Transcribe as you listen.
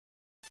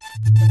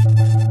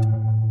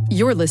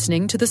You're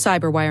listening to the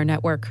Cyberwire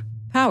Network,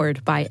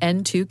 powered by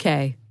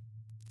N2K.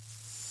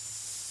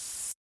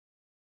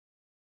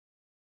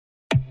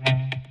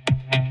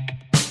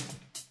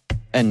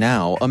 And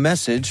now, a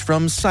message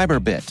from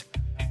Cyberbit.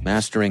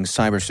 Mastering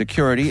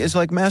cybersecurity is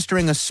like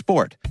mastering a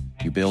sport.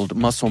 You build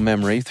muscle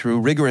memory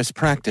through rigorous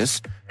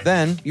practice,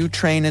 then you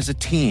train as a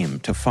team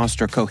to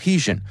foster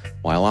cohesion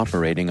while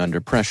operating under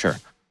pressure.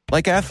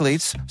 Like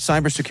athletes,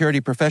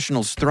 cybersecurity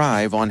professionals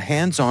thrive on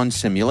hands-on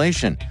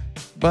simulation.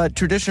 But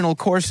traditional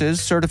courses,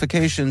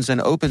 certifications,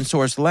 and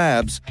open-source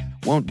labs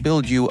won't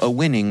build you a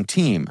winning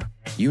team.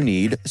 You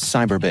need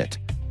Cyberbit.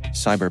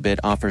 Cyberbit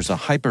offers a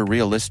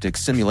hyper-realistic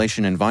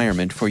simulation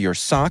environment for your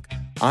SOC,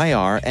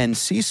 IR, and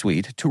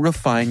C-suite to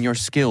refine your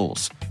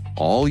skills,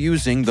 all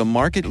using the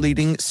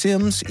market-leading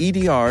SIMs,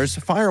 EDRs,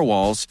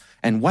 firewalls,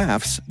 and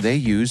WAFs they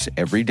use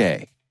every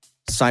day.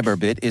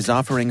 Cyberbit is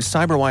offering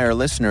Cyberwire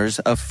listeners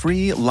a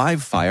free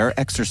live-fire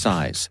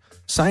exercise.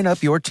 Sign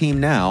up your team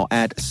now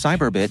at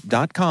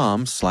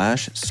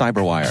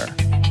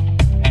cyberbit.com/cyberwire.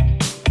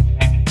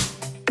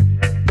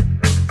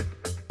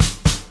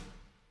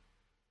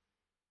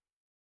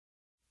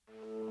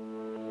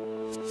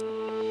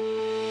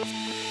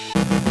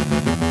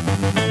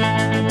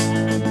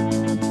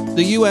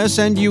 The U.S.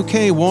 and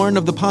U.K. warn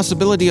of the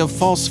possibility of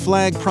false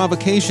flag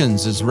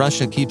provocations as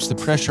Russia keeps the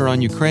pressure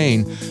on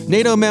Ukraine.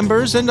 NATO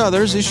members and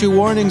others issue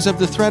warnings of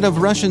the threat of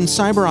Russian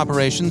cyber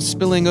operations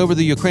spilling over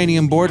the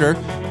Ukrainian border.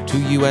 2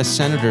 U.S.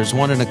 senators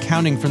want an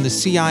accounting from the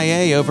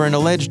CIA over an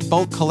alleged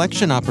bulk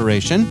collection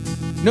operation.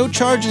 No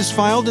charges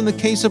filed in the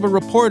case of a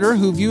reporter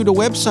who viewed a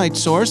website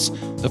source.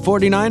 The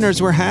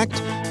 49ers were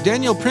hacked.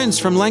 Daniel Prince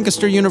from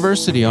Lancaster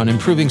University on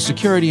improving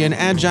security and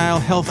agile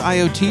health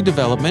IoT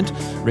development.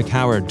 Rick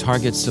Howard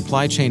targets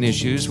supply chain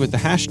issues with the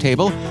hash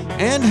table.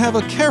 And have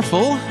a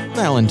careful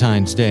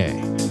Valentine's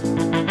Day.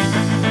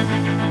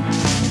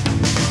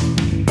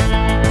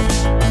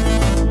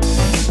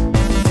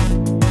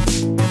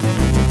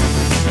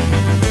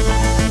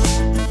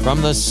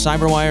 From the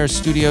Cyberwire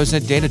studios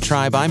at Data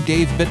Tribe, I'm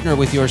Dave Bittner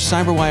with your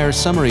Cyberwire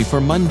summary for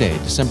Monday,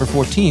 December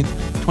 14th,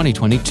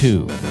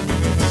 2022.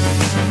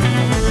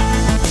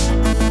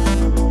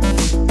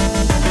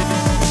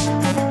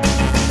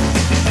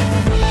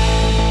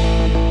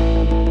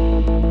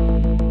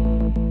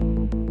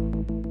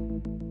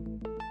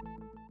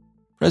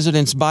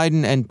 Presidents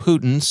Biden and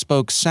Putin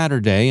spoke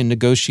Saturday in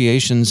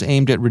negotiations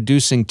aimed at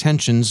reducing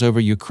tensions over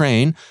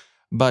Ukraine,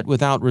 but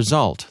without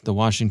result, the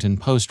Washington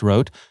Post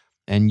wrote,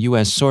 and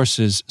U.S.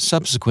 sources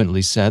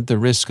subsequently said the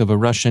risk of a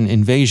Russian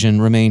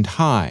invasion remained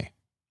high.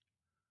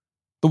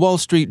 The Wall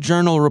Street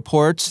Journal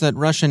reports that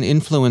Russian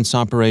influence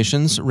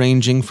operations,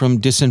 ranging from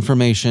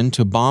disinformation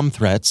to bomb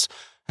threats,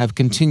 have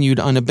continued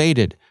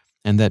unabated,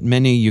 and that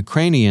many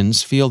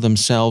Ukrainians feel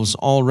themselves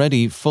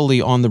already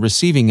fully on the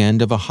receiving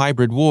end of a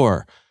hybrid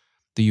war.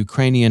 The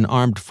Ukrainian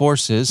armed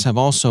forces have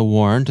also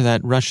warned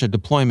that Russia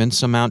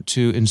deployments amount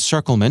to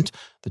encirclement,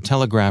 the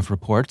Telegraph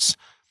reports.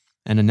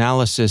 An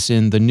analysis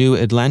in The New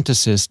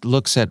Atlanticist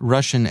looks at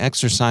Russian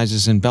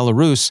exercises in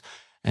Belarus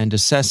and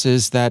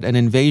assesses that an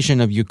invasion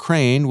of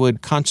Ukraine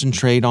would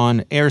concentrate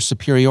on air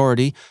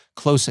superiority,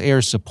 close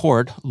air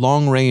support,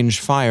 long-range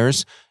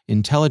fires,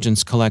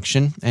 intelligence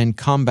collection, and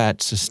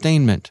combat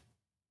sustainment.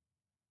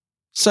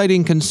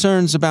 Citing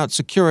concerns about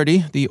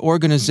security, the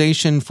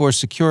Organization for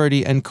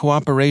Security and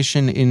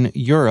Cooperation in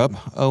Europe,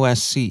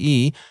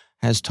 OSCE,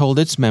 has told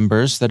its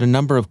members that a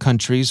number of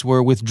countries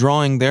were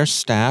withdrawing their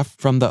staff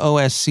from the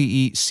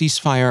OSCE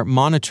ceasefire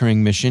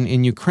monitoring mission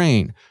in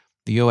Ukraine.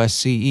 The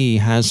OSCE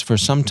has for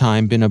some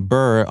time been a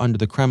burr under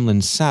the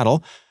Kremlin's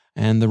saddle,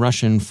 and the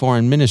Russian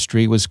Foreign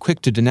Ministry was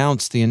quick to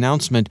denounce the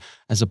announcement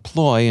as a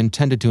ploy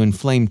intended to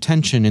inflame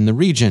tension in the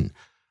region.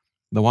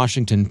 The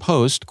Washington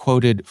Post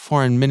quoted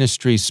Foreign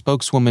Ministry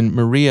spokeswoman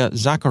Maria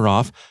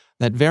Zakharov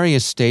that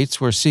various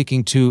states were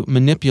seeking to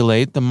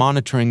manipulate the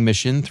monitoring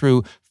mission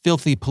through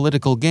filthy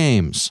political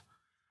games.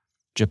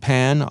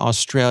 Japan,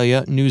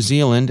 Australia, New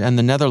Zealand, and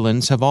the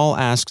Netherlands have all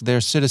asked their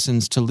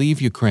citizens to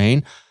leave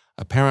Ukraine,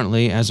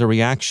 apparently as a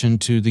reaction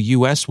to the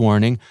U.S.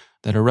 warning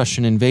that a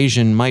Russian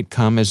invasion might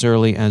come as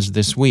early as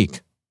this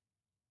week.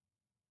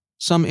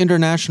 Some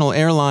international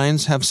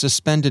airlines have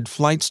suspended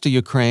flights to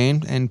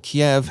Ukraine, and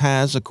Kiev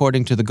has,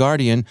 according to The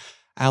Guardian,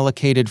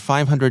 allocated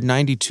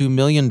 $592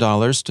 million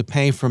to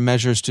pay for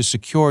measures to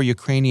secure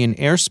Ukrainian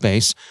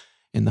airspace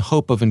in the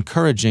hope of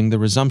encouraging the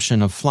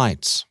resumption of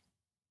flights.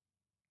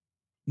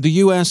 The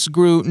U.S.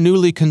 grew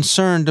newly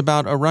concerned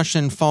about a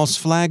Russian false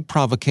flag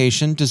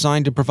provocation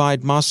designed to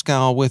provide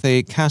Moscow with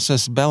a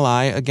casus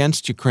belli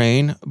against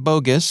Ukraine,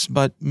 bogus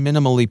but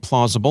minimally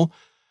plausible.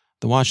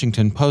 The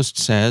Washington Post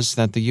says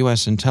that the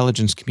U.S.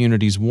 intelligence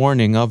community's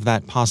warning of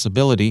that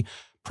possibility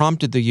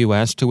prompted the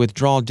U.S. to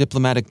withdraw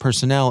diplomatic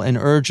personnel and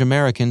urge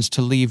Americans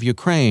to leave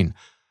Ukraine.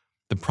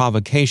 The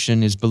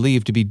provocation is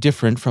believed to be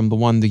different from the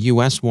one the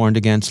U.S. warned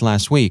against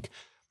last week.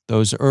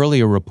 Those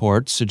earlier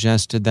reports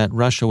suggested that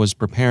Russia was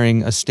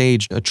preparing a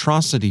staged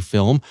atrocity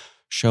film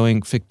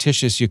showing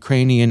fictitious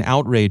Ukrainian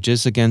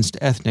outrages against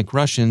ethnic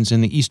Russians in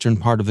the eastern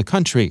part of the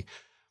country.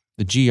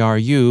 The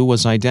GRU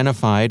was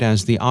identified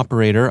as the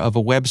operator of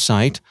a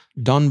website,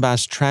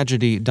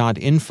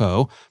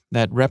 DonbassTragedy.info,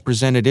 that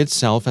represented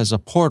itself as a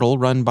portal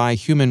run by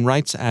human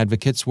rights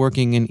advocates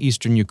working in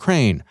eastern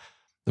Ukraine.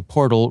 The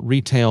portal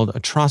retailed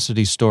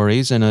atrocity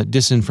stories in a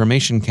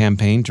disinformation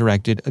campaign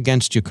directed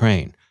against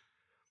Ukraine.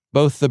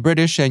 Both the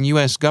British and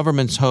U.S.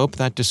 governments hope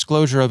that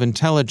disclosure of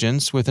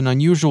intelligence with an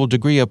unusual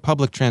degree of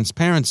public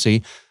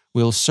transparency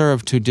will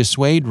serve to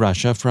dissuade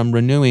Russia from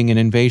renewing an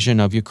invasion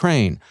of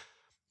Ukraine.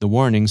 The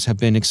warnings have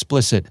been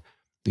explicit.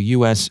 The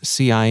U.S.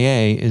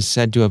 CIA is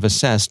said to have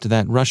assessed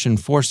that Russian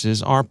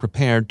forces are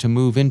prepared to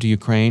move into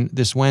Ukraine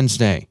this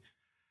Wednesday.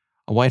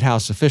 A White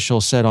House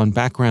official said on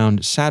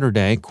Background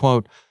Saturday,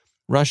 quote,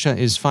 "Russia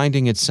is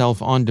finding itself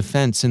on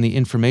defense in the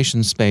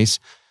information space,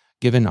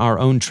 given our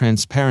own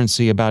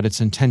transparency about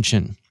its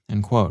intention,"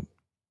 end quote.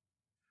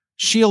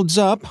 Shields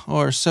up,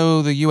 or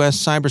so the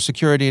U.S.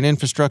 Cybersecurity and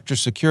Infrastructure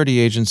Security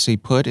Agency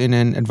put in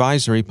an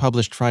advisory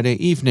published Friday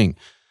evening.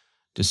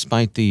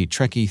 Despite the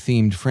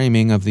Trekkie-themed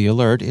framing of the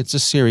alert, it's a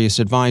serious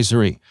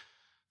advisory.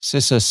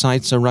 CISA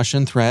cites a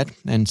Russian threat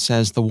and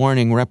says the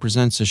warning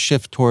represents a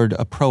shift toward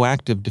a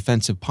proactive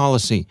defensive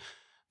policy.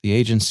 The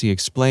agency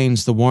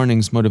explains the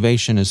warning's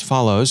motivation as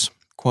follows,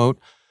 quote,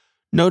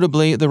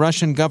 "Notably, the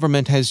Russian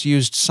government has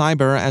used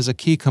cyber as a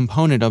key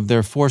component of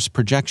their force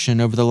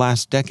projection over the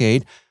last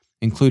decade,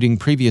 including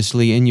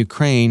previously in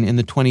Ukraine in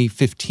the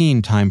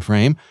 2015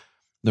 timeframe.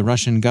 The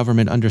Russian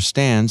government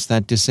understands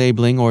that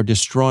disabling or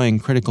destroying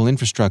critical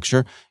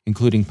infrastructure,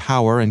 including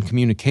power and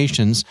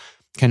communications,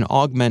 can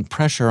augment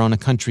pressure on a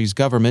country's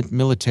government,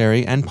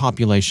 military, and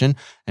population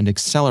and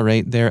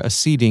accelerate their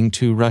acceding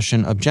to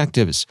Russian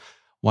objectives.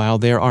 While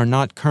there are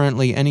not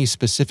currently any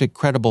specific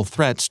credible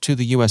threats to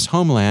the U.S.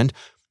 homeland,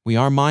 we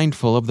are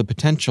mindful of the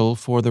potential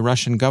for the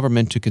Russian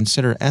government to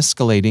consider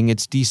escalating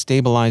its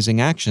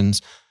destabilizing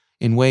actions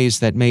in ways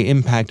that may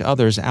impact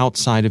others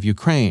outside of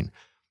Ukraine.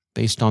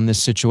 Based on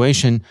this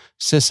situation,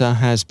 CISA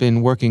has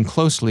been working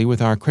closely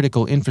with our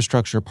critical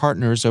infrastructure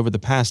partners over the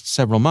past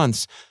several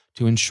months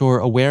to ensure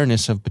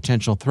awareness of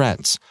potential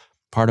threats,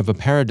 part of a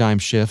paradigm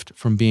shift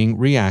from being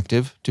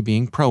reactive to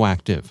being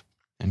proactive,"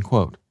 end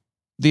quote.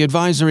 The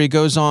advisory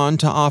goes on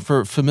to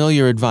offer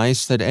familiar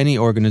advice that any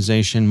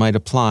organization might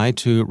apply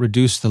to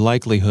reduce the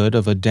likelihood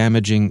of a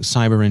damaging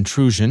cyber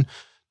intrusion,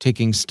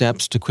 taking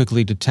steps to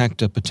quickly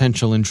detect a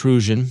potential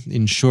intrusion,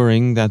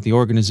 ensuring that the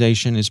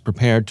organization is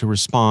prepared to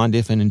respond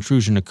if an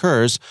intrusion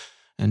occurs,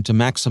 and to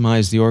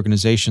maximize the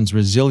organization's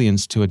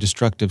resilience to a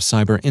destructive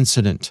cyber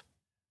incident.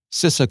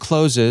 CISA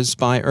closes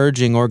by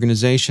urging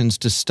organizations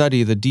to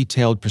study the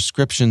detailed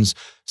prescriptions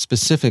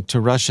specific to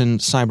Russian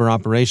cyber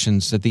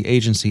operations that the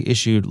agency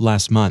issued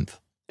last month.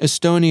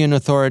 Estonian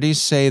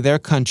authorities say their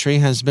country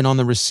has been on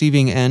the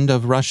receiving end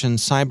of Russian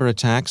cyber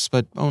attacks,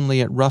 but only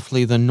at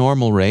roughly the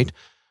normal rate.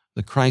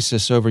 The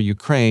crisis over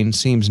Ukraine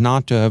seems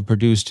not to have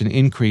produced an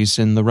increase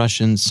in the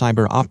Russian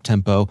cyber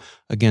op-tempo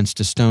against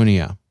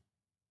Estonia.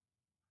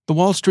 The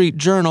Wall Street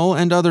Journal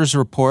and others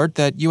report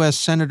that U.S.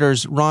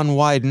 Senators Ron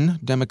Wyden,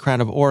 Democrat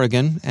of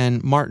Oregon,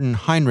 and Martin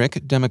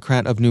Heinrich,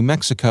 Democrat of New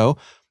Mexico,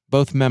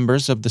 both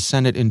members of the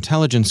Senate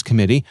Intelligence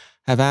Committee,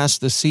 have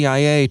asked the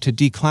CIA to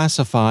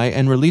declassify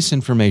and release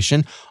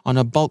information on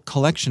a bulk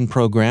collection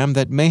program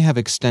that may have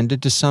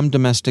extended to some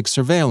domestic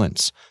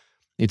surveillance.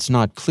 It's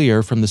not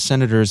clear from the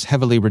senator's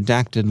heavily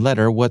redacted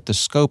letter what the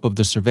scope of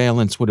the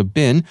surveillance would have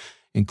been,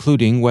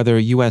 including whether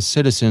U.S.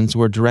 citizens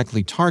were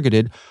directly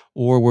targeted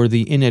or were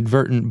the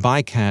inadvertent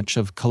bycatch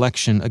of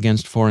collection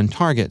against foreign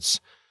targets.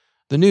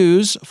 The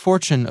news,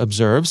 Fortune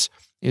observes,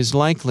 is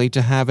likely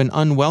to have an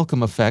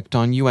unwelcome effect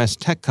on U.S.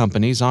 tech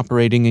companies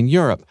operating in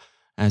Europe,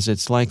 as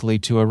it's likely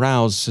to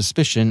arouse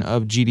suspicion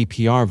of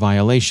GDPR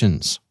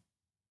violations.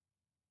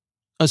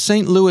 A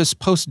St. Louis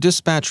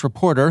Post-Dispatch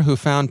reporter who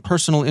found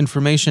personal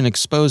information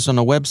exposed on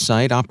a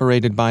website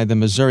operated by the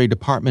Missouri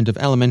Department of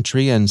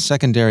Elementary and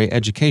Secondary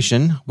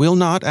Education will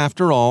not,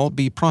 after all,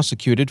 be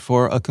prosecuted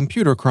for a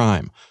computer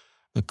crime.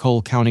 The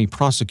Cole County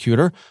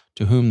prosecutor,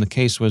 to whom the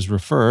case was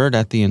referred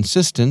at the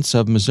insistence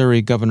of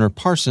Missouri Governor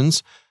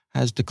Parsons,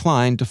 has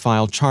declined to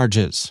file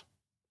charges.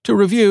 To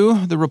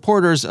review, the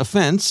reporter's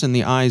offense in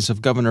the eyes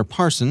of Governor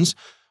Parsons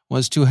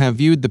was to have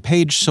viewed the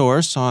page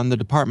source on the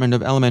Department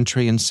of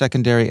Elementary and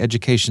Secondary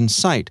Education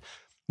site,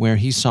 where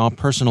he saw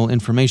personal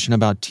information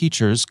about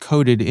teachers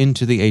coded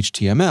into the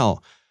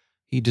HTML.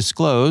 He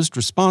disclosed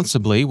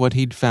responsibly what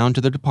he'd found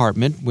to the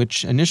department,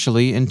 which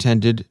initially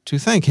intended to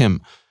thank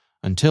him.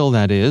 Until,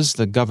 that is,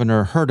 the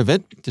governor heard of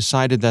it,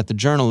 decided that the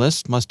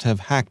journalist must have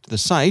hacked the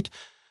site.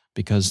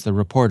 Because the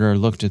reporter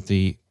looked at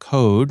the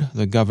code,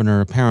 the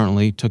governor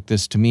apparently took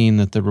this to mean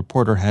that the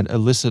reporter had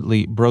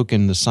illicitly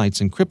broken the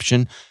site's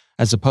encryption,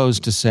 as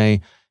opposed to, say,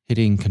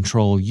 hitting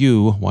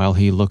Control-U while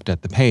he looked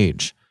at the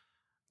page.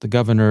 The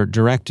governor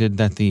directed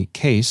that the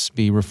case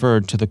be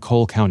referred to the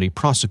Cole County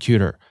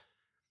prosecutor.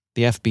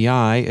 The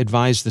FBI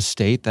advised the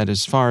state that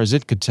as far as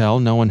it could tell,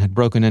 no one had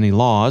broken any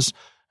laws,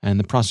 and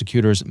the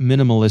prosecutor's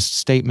minimalist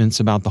statements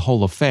about the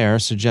whole affair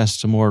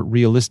suggests a more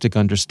realistic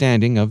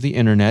understanding of the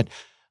Internet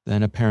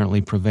than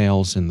apparently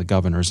prevails in the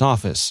governor's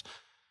office.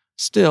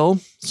 Still,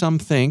 some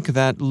think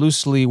that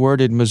loosely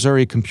worded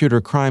Missouri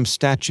computer crime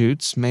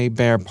statutes may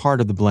bear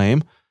part of the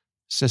blame.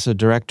 CISA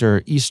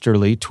Director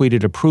Easterly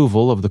tweeted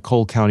approval of the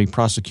Cole County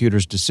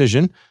prosecutor's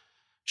decision.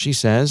 She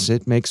says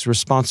it makes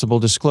responsible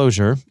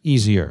disclosure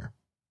easier.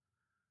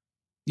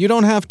 You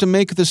don't have to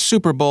make the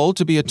Super Bowl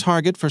to be a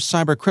target for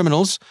cyber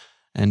criminals,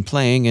 and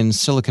playing in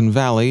Silicon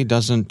Valley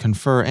doesn't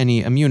confer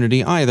any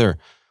immunity either.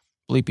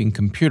 Bleeping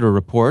Computer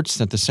reports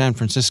that the San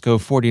Francisco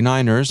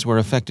 49ers were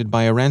affected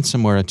by a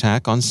ransomware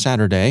attack on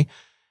Saturday.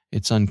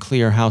 It's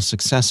unclear how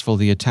successful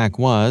the attack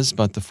was,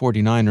 but the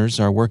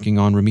 49ers are working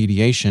on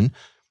remediation.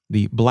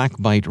 The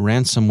Blackbyte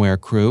ransomware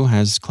crew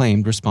has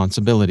claimed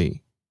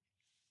responsibility.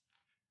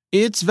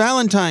 It's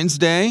Valentine's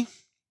Day.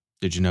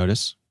 Did you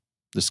notice?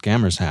 The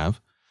scammers have.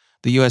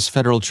 The U.S.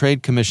 Federal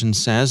Trade Commission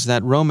says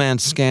that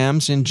romance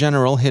scams in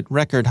general hit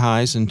record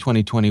highs in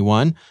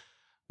 2021.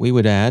 We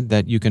would add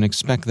that you can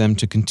expect them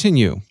to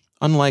continue.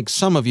 Unlike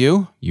some of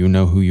you, you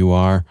know who you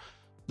are.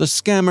 The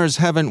scammers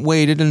haven't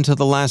waited until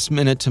the last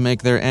minute to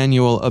make their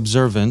annual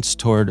observance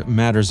toward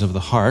matters of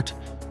the heart.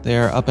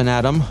 They're up and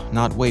at 'em,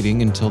 not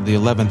waiting until the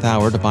 11th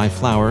hour to buy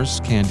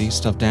flowers, candy,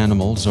 stuffed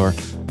animals, or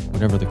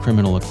whatever the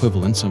criminal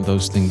equivalents of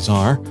those things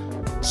are.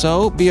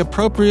 So be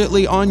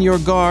appropriately on your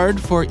guard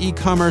for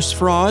e-commerce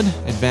fraud,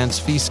 advance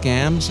fee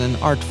scams, and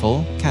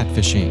artful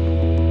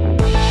catfishing.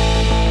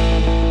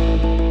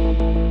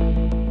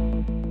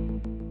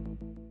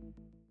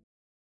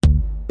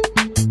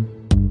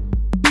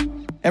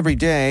 Every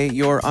day,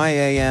 your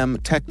IAM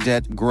tech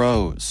debt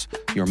grows.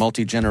 Your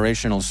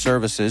multi-generational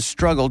services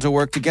struggle to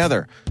work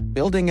together.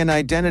 Building an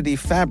identity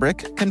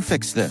fabric can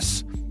fix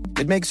this.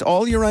 It makes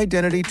all your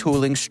identity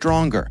tooling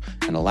stronger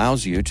and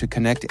allows you to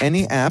connect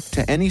any app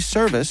to any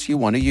service you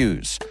want to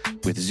use,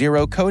 with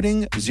zero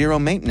coding, zero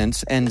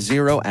maintenance, and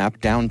zero app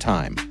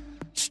downtime.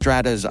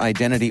 Strata's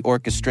identity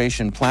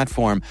orchestration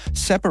platform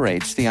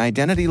separates the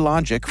identity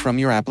logic from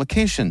your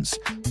applications,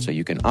 so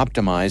you can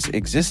optimize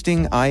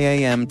existing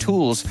IAM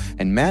tools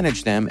and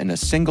manage them in a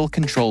single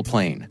control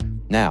plane.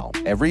 Now,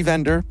 every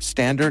vendor,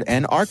 standard,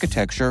 and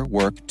architecture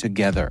work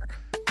together.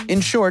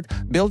 In short,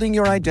 building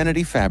your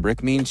identity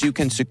fabric means you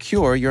can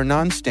secure your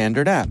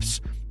non-standard apps,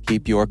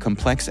 keep your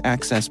complex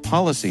access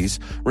policies,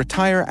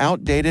 retire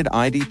outdated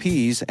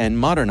IDPs, and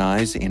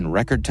modernize in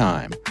record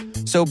time.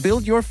 So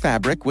build your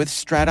fabric with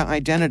Strata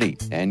Identity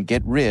and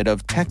get rid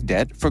of tech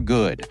debt for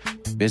good.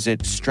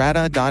 Visit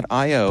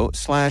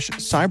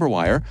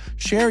strata.io/cyberwire,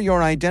 share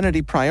your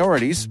identity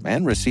priorities,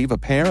 and receive a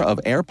pair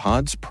of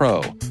AirPods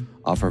Pro.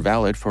 Offer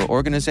valid for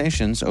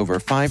organizations over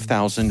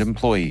 5,000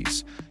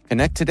 employees.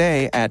 Connect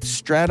today at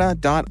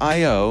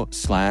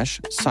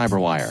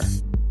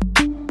strata.io/cyberwire.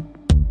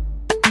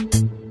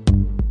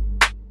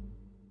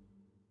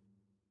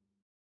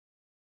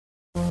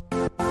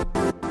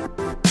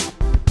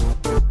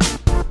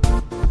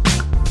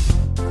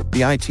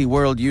 The IT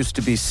world used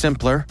to be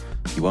simpler.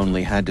 You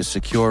only had to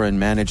secure and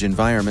manage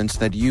environments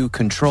that you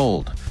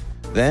controlled.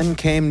 Then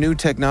came new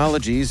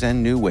technologies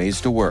and new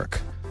ways to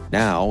work.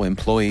 Now,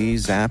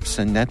 employees, apps,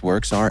 and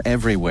networks are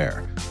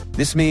everywhere.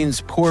 This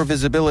means poor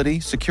visibility,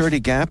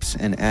 security gaps,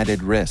 and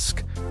added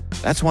risk.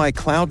 That's why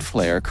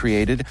Cloudflare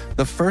created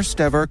the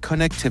first-ever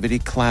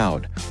connectivity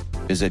cloud.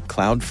 Visit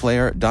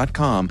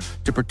cloudflare.com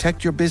to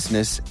protect your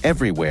business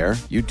everywhere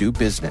you do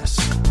business.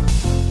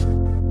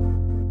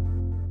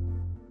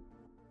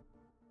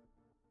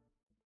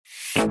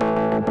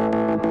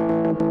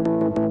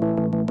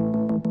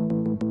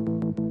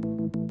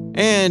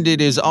 And it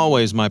is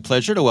always my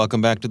pleasure to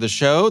welcome back to the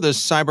show the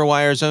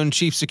CyberWire's own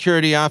Chief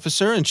Security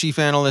Officer and Chief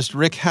Analyst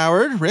Rick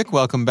Howard. Rick,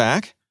 welcome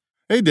back.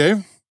 Hey,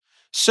 Dave.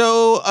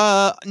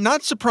 So,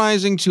 not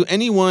surprising to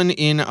anyone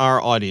in our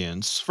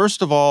audience,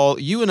 first of all,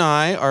 you and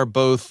I are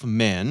both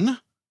men.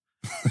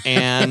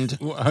 And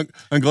well,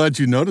 I'm glad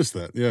you noticed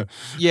that. Yeah.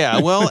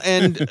 Yeah. Well,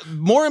 and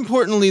more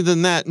importantly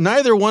than that,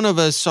 neither one of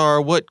us are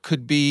what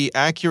could be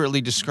accurately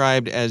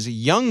described as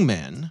young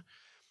men.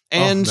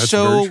 And that's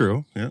so very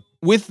true. Yeah.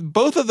 With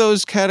both of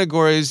those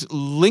categories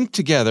linked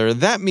together,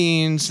 that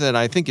means that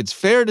I think it's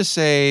fair to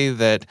say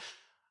that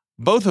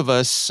both of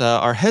us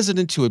are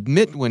hesitant to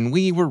admit when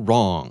we were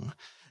wrong.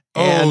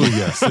 And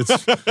yes.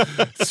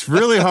 It's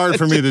really hard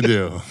for me to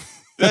do.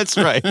 That's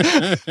right.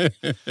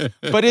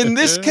 But in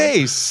this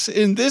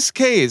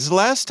case,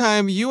 last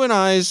time you and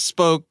I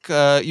spoke,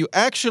 you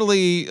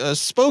actually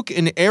spoke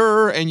in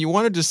error and you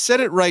wanted to set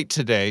it right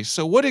today.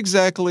 So what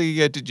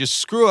exactly did you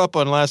screw up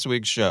on last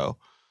week's show?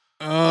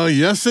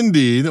 Yes,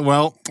 indeed.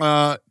 Well,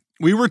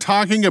 we were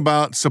talking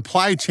about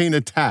supply chain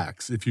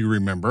attacks, if you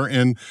remember.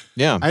 And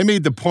yeah, I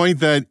made the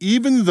point that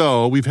even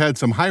though we've had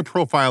some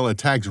high-profile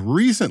attacks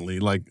recently,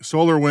 like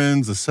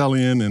SolarWinds,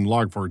 Accellion, and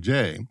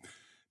Log4j,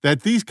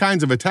 that these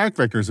kinds of attack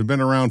vectors have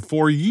been around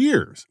for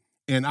years.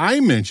 And I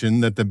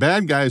mentioned that the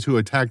bad guys who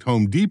attacked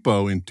Home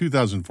Depot in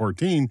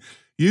 2014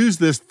 used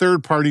this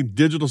third-party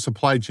digital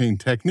supply chain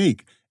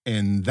technique.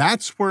 And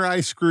that's where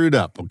I screwed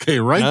up. Okay,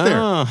 right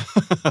there.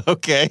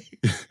 Okay.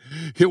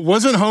 It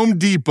wasn't Home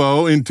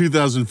Depot in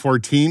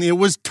 2014. It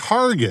was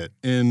Target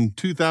in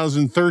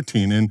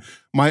 2013. And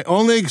my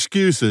only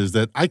excuse is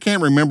that I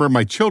can't remember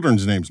my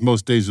children's names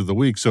most days of the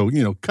week. So,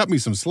 cut me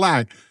some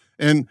slack.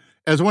 And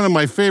as one of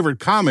my favorite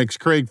comics,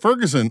 Craig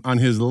Ferguson, on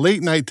his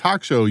late night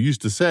talk show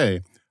used to say,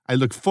 I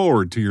look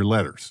forward to your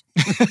letters.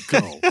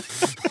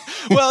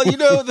 Well,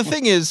 the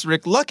thing is,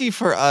 Rick, lucky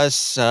for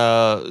us,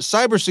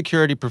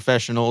 cybersecurity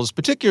professionals,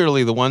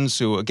 particularly the ones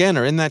who, again,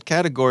 are in that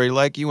category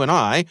like you and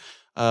I,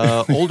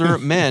 older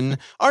men,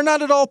 are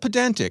not at all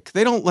pedantic.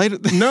 They don't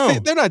No.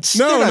 they're not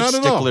not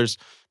at all.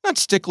 Not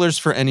sticklers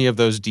for any of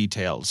those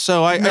details.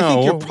 So I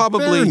think you're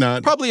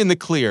probably in the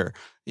clear.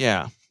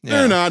 Yeah.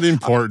 They're not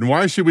important.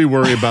 Why should we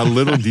worry about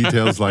little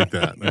details like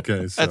that?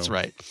 Okay, so. That's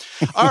right.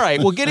 All right.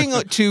 Well, getting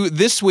to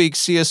this week's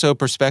CSO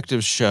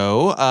Perspectives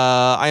show,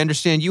 I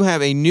understand you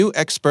have a new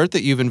expert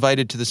that you've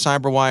invited to the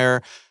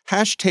CyberWire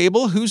hash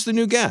table. Who's the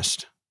new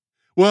guest?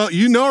 Well,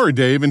 you know her,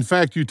 Dave. In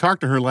fact, you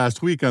talked to her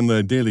last week on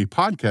the Daily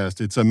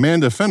Podcast. It's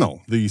Amanda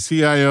Fennell, the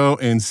CIO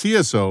and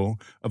CSO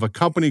of a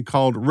company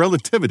called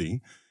Relativity,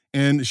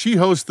 and she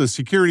hosts the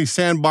Security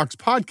Sandbox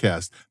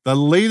podcast, the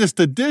latest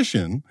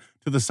addition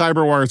to the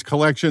CyberWire's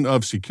collection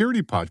of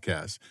security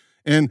podcasts.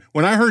 And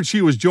when I heard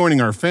she was joining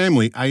our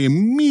family, I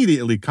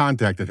immediately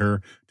contacted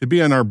her to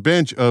be on our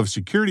bench of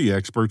security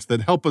experts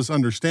that help us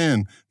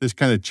understand this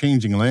kind of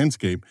changing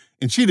landscape.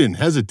 And she didn't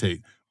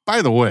hesitate.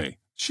 By the way,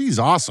 she's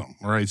awesome,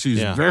 right? She's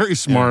very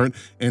smart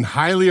and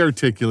highly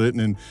articulate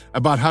and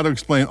about how to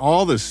explain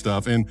all this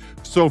stuff. And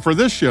so for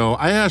this show,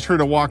 I asked her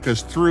to walk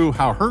us through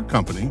how her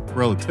company,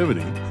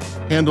 Relativity,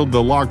 handled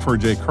the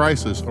Log4j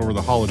crisis over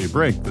the holiday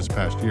break this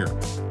past year.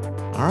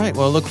 All right,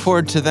 well, look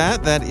forward to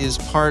that. That is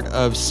part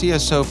of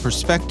CSO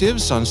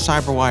Perspectives on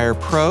CyberWire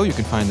Pro. You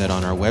can find that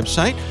on our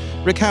website.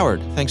 Rick Howard,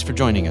 thanks for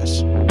joining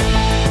us.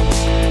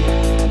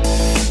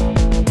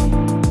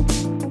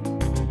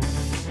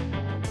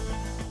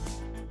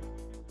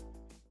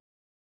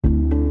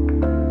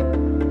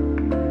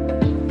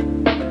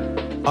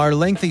 Are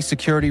lengthy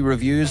security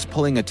reviews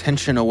pulling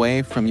attention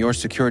away from your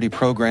security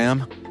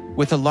program?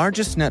 With the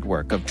largest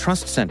network of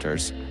trust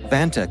centers,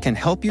 Vanta can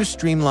help you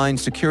streamline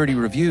security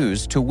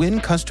reviews to win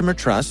customer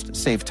trust,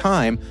 save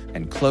time,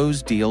 and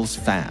close deals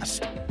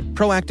fast.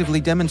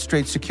 Proactively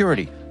demonstrate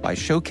security by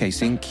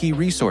showcasing key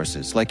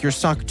resources like your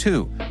SOC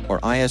 2 or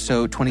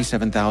ISO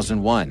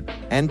 27001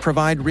 and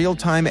provide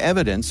real-time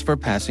evidence for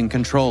passing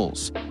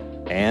controls.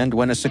 And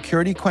when a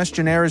security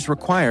questionnaire is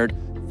required,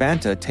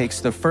 Vanta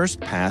takes the first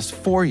pass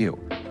for you.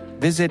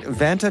 Visit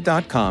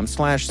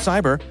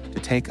vanta.com/cyber to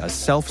take a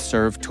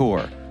self-serve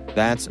tour.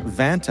 That's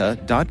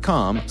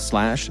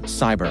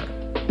vanta.com/cyber.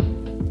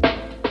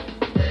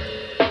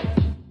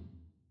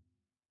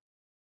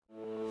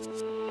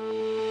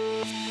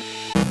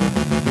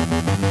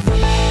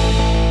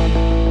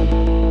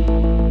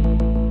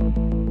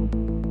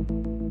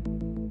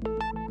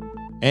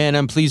 And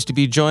I'm pleased to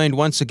be joined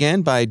once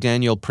again by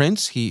Daniel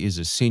Prince. He is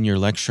a senior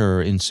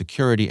lecturer in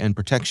security and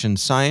protection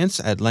science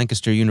at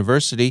Lancaster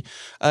University.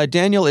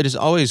 Daniel, it is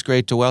always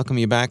great to welcome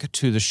you back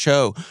to the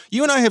show.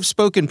 You and I have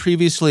spoken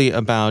previously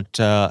about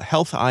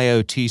health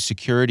IoT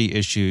security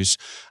issues.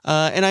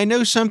 And I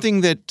know something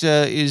that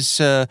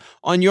is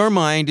on your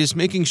mind is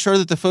making sure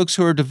that the folks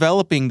who are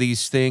developing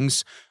these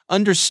things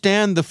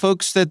understand the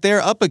folks that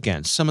they're up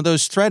against, some of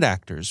those threat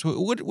actors.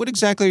 What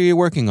exactly are you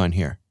working on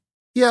here?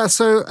 Yeah,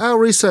 so our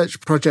research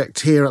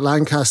project here at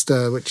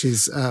Lancaster, which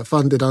is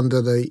funded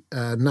under the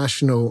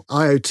National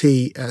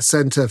IoT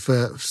Centre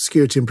for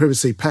Security and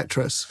Privacy,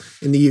 Petrus,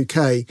 in the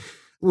UK,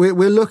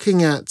 we're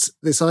looking at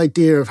this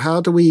idea of how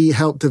do we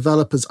help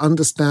developers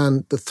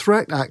understand the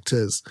threat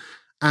actors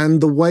and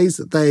the ways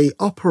that they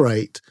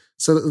operate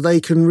so that they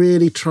can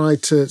really try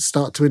to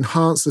start to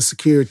enhance the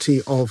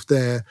security of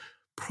their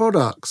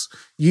products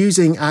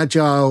using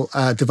agile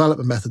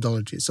development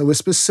methodologies. So we're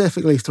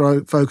specifically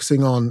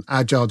focusing on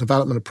agile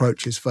development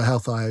approaches for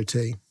health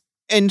IoT.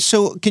 And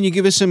so can you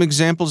give us some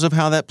examples of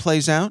how that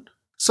plays out?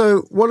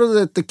 So one of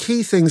the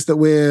key things that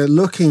we're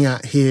looking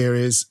at here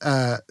is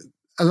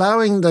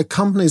allowing the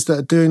companies that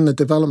are doing the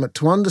development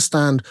to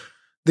understand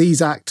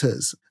these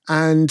actors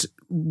and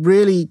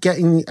really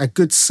getting a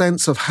good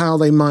sense of how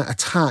they might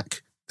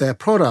attack their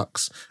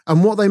products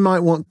and what they might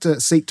want to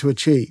seek to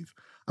achieve.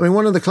 I mean,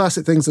 one of the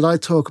classic things that I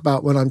talk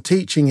about when I'm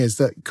teaching is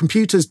that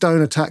computers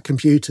don't attack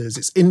computers.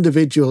 It's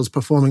individuals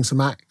performing some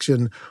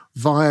action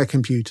via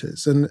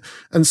computers. And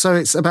so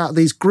it's about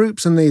these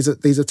groups and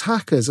these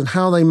attackers and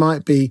how they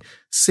might be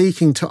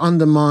seeking to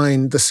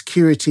undermine the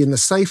security and the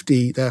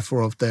safety,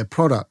 therefore, of their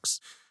products.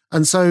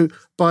 And so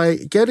by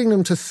getting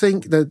them to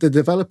think, the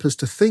developers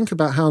to think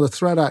about how the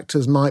threat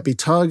actors might be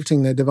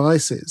targeting their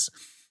devices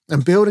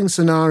and building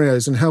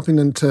scenarios and helping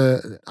them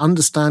to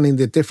understanding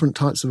the different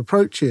types of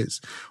approaches,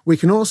 we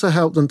can also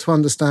help them to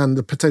understand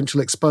the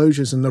potential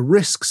exposures and the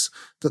risks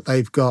that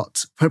they've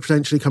got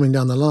potentially coming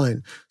down the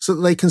line so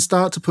that they can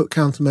start to put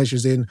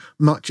countermeasures in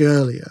much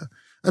earlier.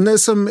 And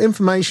there's some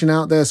information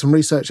out there, some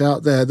research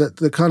out there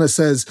that kind of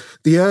says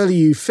the earlier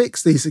you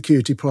fix these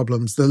security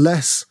problems, the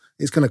less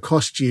it's going to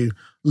cost you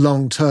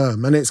long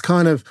term. And it's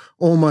kind of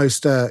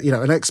almost an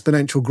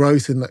exponential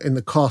growth in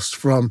the cost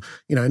from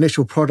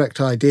initial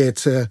product idea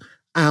to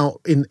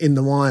out in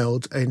the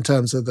wild in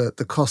terms of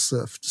the costs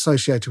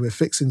associated with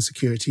fixing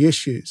security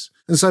issues.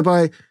 And so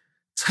by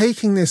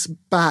taking this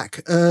back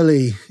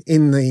early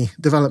in the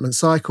development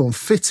cycle and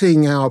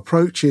fitting our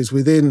approaches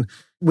within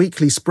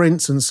weekly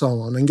sprints and so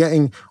on,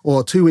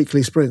 or 2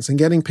 weekly sprints, and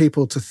getting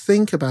people to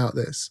think about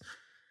this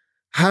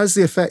has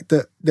the effect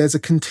that there's a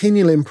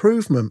continual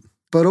improvement.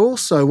 But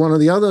also one of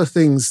the other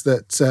things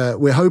that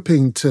we're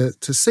hoping to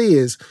see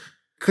is,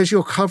 because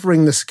you're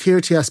covering the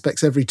security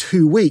aspects every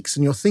 2 weeks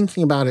and you're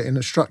thinking about it in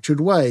a structured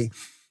way,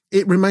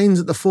 it remains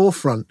at the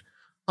forefront.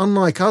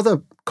 Unlike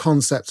other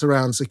concepts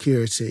around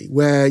security,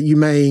 where you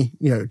may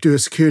do a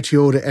security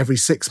audit every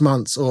 6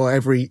 months or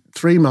every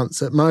 3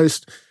 months at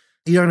most,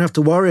 you don't have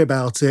to worry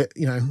about it,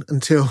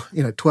 until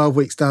 12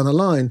 weeks down the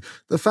line.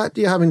 The fact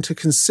that you're having to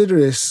consider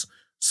this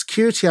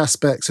security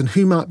aspects and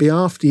who might be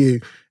after you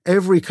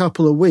every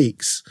couple of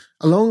weeks,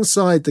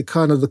 alongside the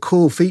kind of the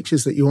core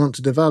features that you want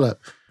to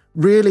develop,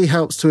 really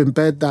helps to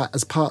embed that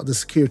as part of the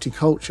security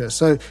culture.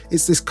 So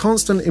it's this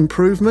constant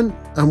improvement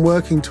and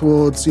working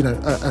towards,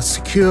 a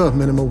secure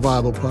minimal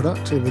viable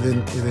product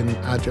within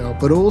Agile,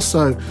 but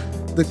also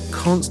the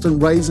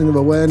constant raising of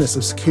awareness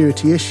of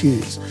security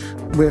issues.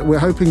 We're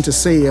hoping to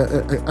see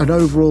an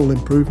overall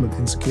improvement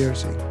in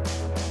security.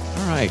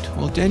 All right.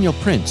 Well, Daniel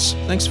Prince,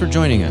 thanks for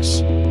joining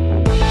us.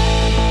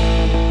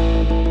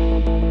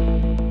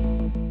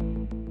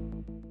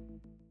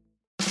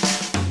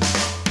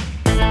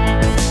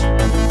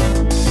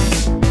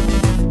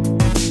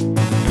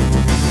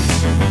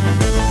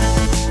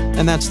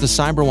 And that's the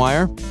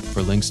Cyberwire.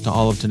 For links to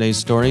all of today's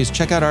stories,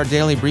 check out our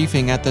daily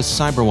briefing at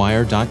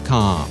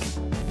thecyberwire.com.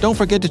 Don't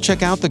forget to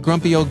check out the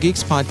Grumpy Old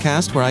Geeks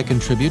podcast, where I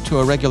contribute to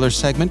a regular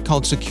segment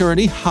called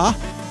Security, Ha!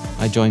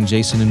 I join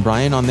Jason and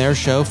Brian on their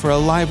show for a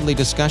lively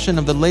discussion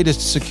of the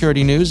latest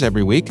security news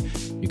every week.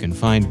 You can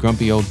find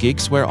Grumpy Old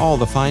Geeks where all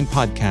the fine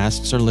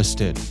podcasts are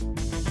listed.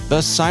 The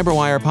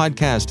Cyberwire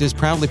podcast is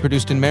proudly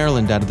produced in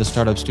Maryland out of the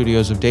startup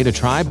studios of Data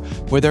Tribe,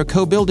 where they're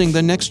co-building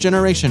the next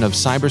generation of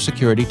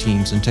cybersecurity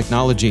teams and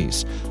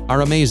technologies.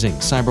 Our amazing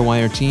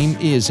Cyberwire team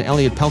is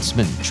Elliot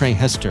Peltzman, Trey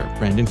Hester,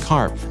 Brandon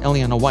Karp,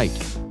 Eliana White,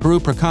 Puru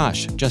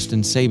Prakash,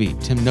 Justin Sabi,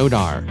 Tim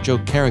Nodar, Joe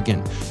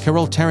Kerrigan,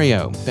 Carol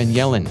Terrio, Ben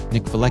Yellen,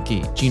 Nick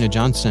Valecki, Gina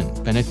Johnson,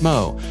 Bennett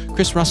Moe,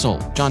 Chris Russell,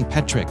 John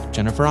Petrick,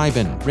 Jennifer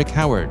Ivan, Rick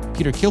Howard,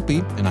 Peter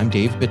Kilpie, and I'm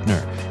Dave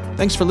Bittner.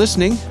 Thanks for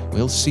listening.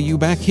 We'll see you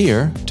back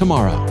here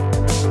tomorrow.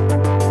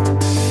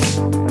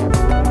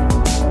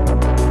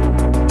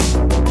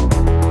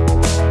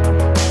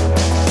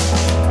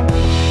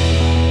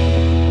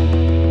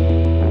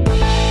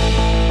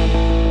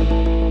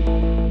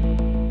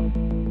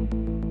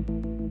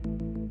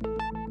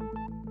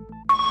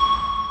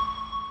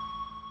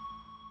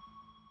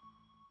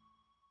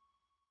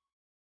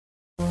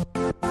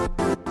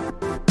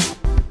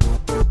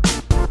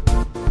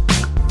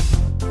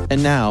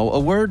 And now, a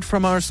word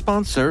from our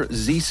sponsor,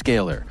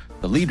 Zscaler,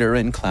 the leader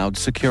in cloud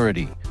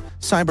security.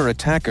 Cyber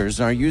attackers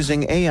are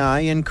using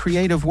AI in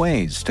creative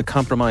ways to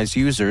compromise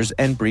users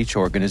and breach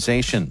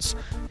organizations.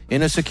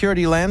 In a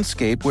security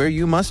landscape where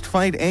you must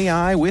fight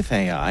AI with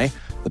AI,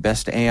 the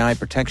best AI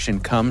protection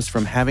comes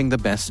from having the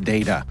best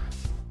data.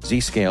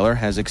 Zscaler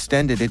has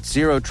extended its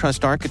Zero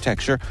Trust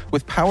architecture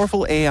with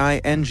powerful AI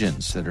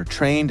engines that are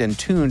trained and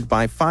tuned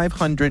by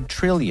 500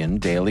 trillion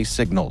daily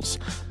signals.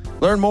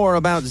 Learn more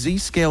about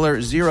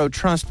Zscaler Zero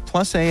Trust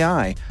Plus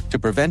AI to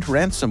prevent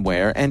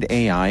ransomware and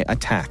AI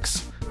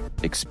attacks.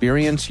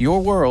 Experience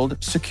your world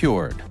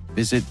secured.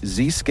 Visit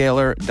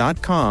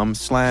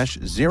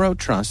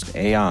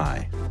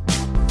zscaler.com/zerotrustai.